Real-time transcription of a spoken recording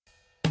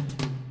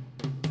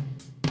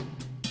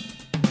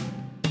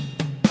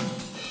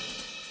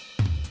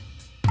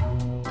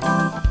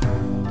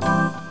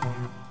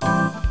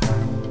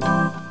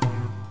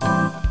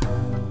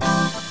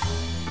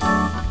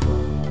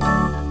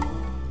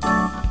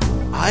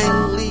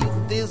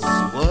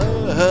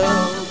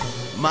world.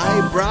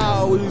 My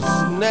brow is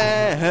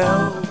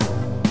nailed,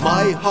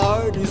 my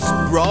heart is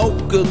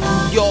broken,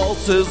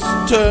 yours is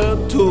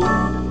turned to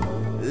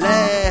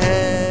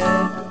lead.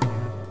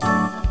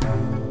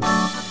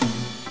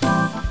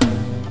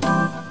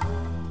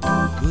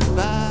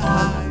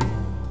 Goodbye,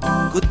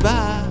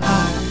 goodbye,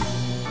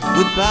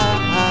 goodbye,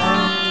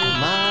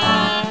 my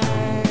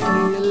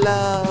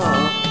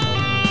love.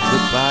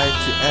 Goodbye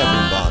to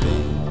everybody.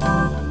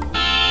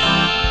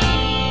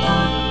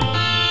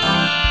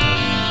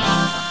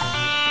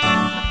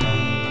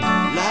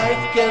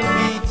 Life can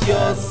beat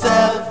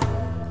yourself.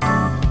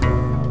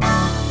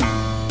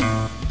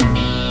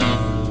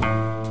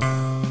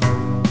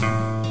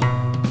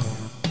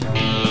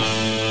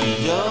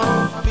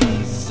 Don't be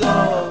so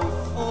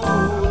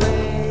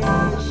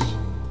foolish.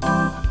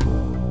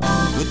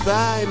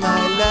 Goodbye,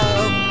 my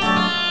love.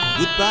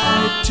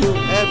 Goodbye to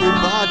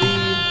everybody.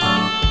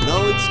 No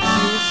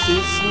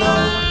excuses, no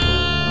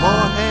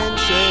more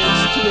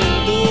handshakes to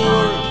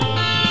endure.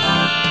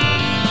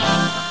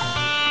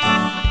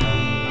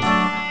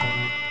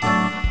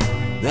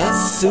 The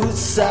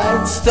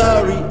suicide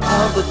story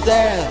of the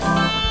death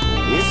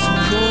is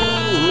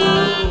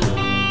cool.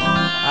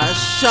 A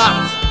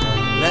shot,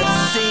 let's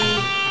see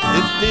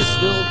if this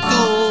will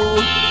do.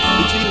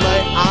 Between my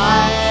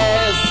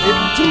eyes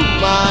into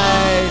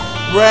my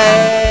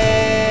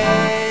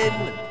brain.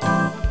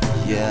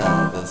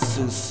 Yeah, the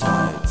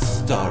suicide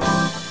story.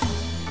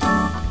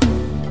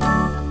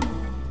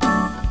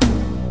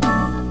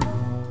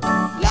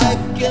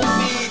 Life can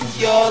beat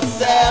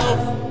yourself.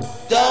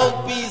 Don't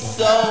be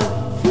so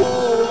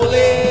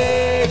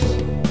foolish.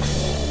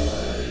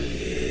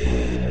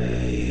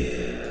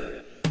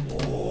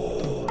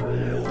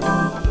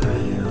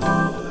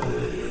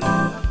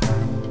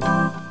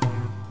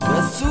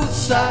 The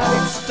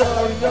suicide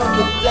story of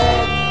the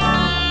dead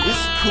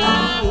is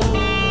cool.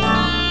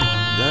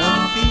 The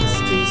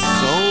feast is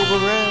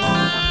over and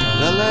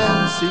the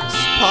lamps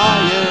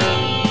expire.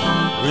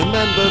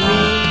 Remember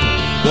me,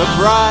 the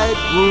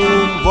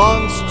bridegroom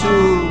wants to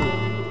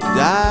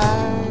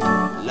die.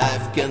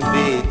 Life can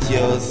beat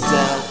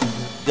yourself.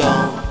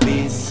 Don't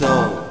be so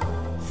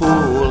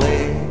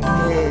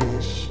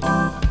foolish.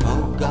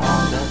 Oh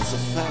God, that's a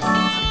fact.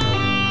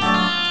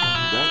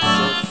 That's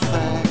a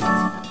fact.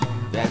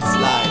 That's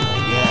life,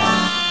 yeah.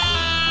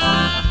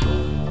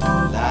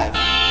 Life.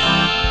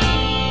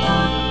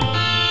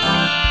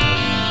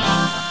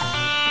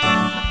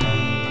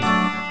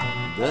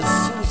 The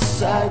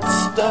suicide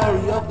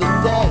story of the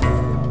dead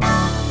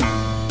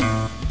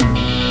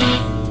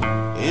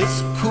is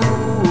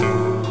cool.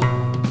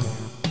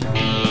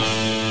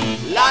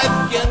 Life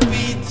can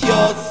beat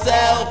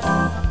yourself.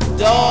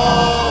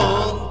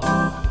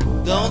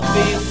 Don't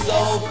be so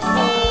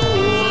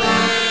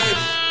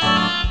foolish.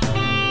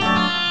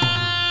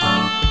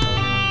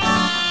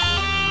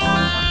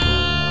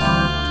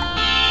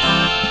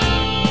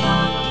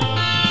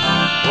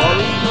 For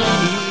in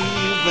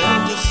grief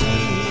and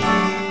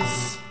disease,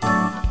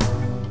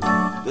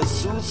 the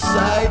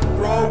suicide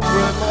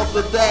program of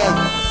the death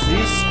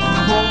is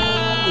cool.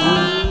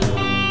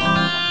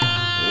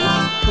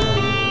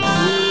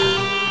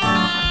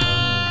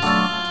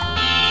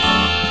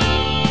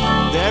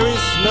 There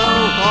is no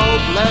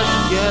hope left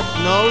yet,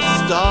 no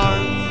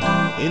stars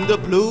in the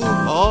blue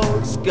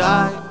old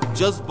sky.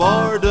 Just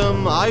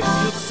boredom, I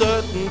feel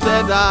certain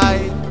that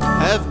I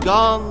have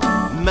gone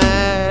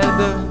mad.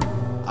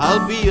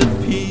 I'll be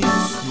at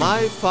peace,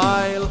 my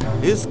file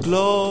is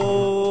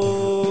closed.